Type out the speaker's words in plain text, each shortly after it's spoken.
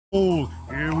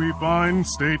Here we find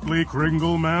stately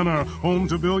Kringle Manor, home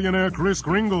to billionaire Kris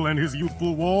Kringle and his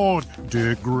youthful ward,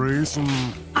 Dick Grayson.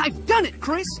 I've done it,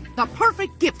 Chris! The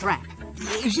perfect gift wrap!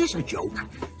 Is this a joke?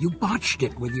 You botched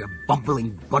it with your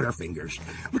bumbling butterfingers.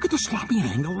 Look at the sloppy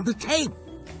angle of the tape.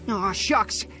 Aw,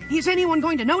 shucks. Is anyone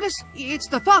going to notice? It's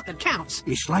the thought that counts.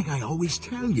 It's like I always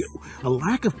tell you, a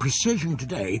lack of precision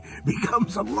today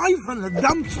becomes a life in the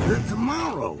dumpster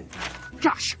tomorrow.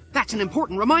 Gosh, that's an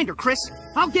important reminder, Chris.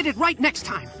 I'll get it right next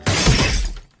time.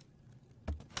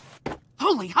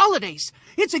 Holy holidays!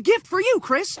 It's a gift for you,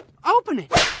 Chris. Open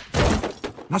it.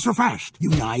 Not so fast, you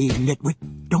naive nitwit.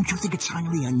 Don't you think it's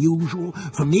highly unusual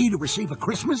for me to receive a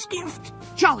Christmas gift?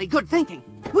 Jolly good thinking.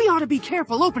 We ought to be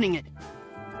careful opening it.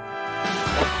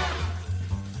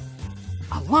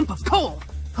 A lump of coal.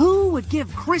 Who would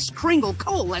give Kris Kringle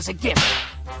coal as a gift?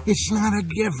 It's not a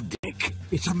gift, Dick.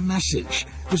 It's a message.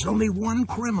 There's only one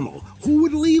criminal who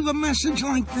would leave a message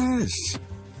like this.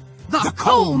 The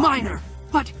coal miner!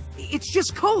 But it's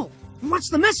just coal. What's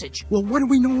the message? Well, what do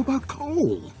we know about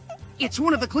coal? It's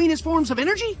one of the cleanest forms of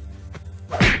energy?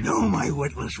 No, my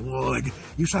witless ward.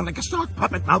 You sound like a stock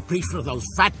puppet mouthpiece for those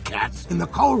fat cats in the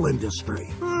coal industry.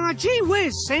 Gee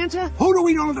whiz, Santa. Who do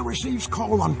we know that receives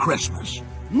coal on Christmas?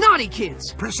 Naughty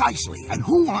kids. Precisely. And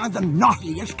who are the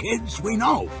naughtiest kids we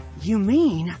know? You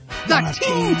mean the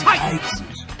Teen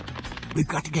Titans? We've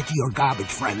got to get to your garbage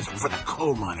friends before the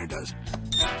coal miner does.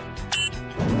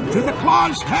 To the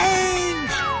claws cage!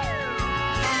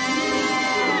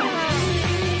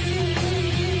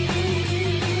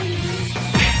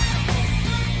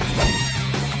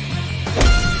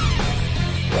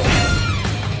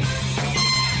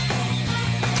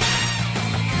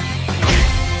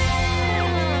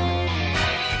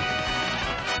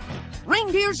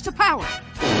 Reindeers to power.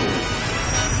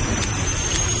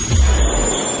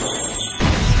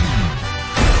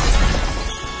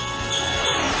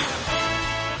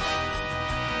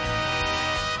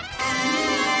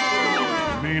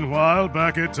 Meanwhile,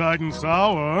 back at Titan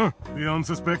Tower, the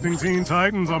unsuspecting Teen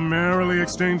Titans are merrily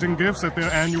exchanging gifts at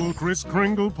their annual Kris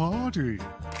Kringle party.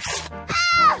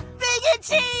 Ah! Bacon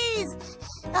cheese!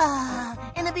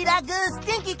 Ah, and it'll be that good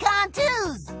stinky con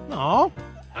twos. Oh,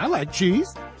 I like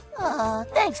cheese.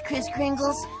 Thanks, Kris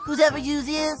Kringles, whose ever use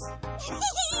is.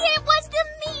 It was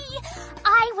me!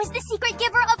 I was the secret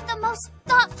giver of the most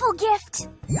thoughtful gift.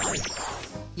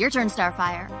 Your turn,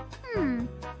 Starfire.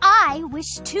 I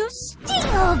wish to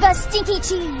steal the stinky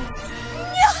cheese.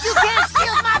 You can't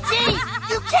steal my cheese!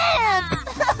 You can't!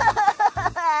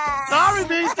 Sorry,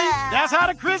 Beastie. That's how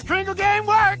the Kris Kringle game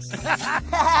works.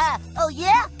 Oh,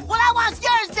 yeah? Well, I want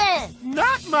yours then!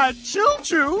 Not my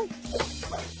choo-choo.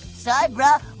 Sorry,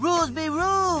 bruh. Rules be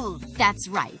rules. That's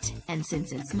right. And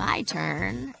since it's my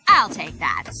turn, I'll take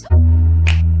that.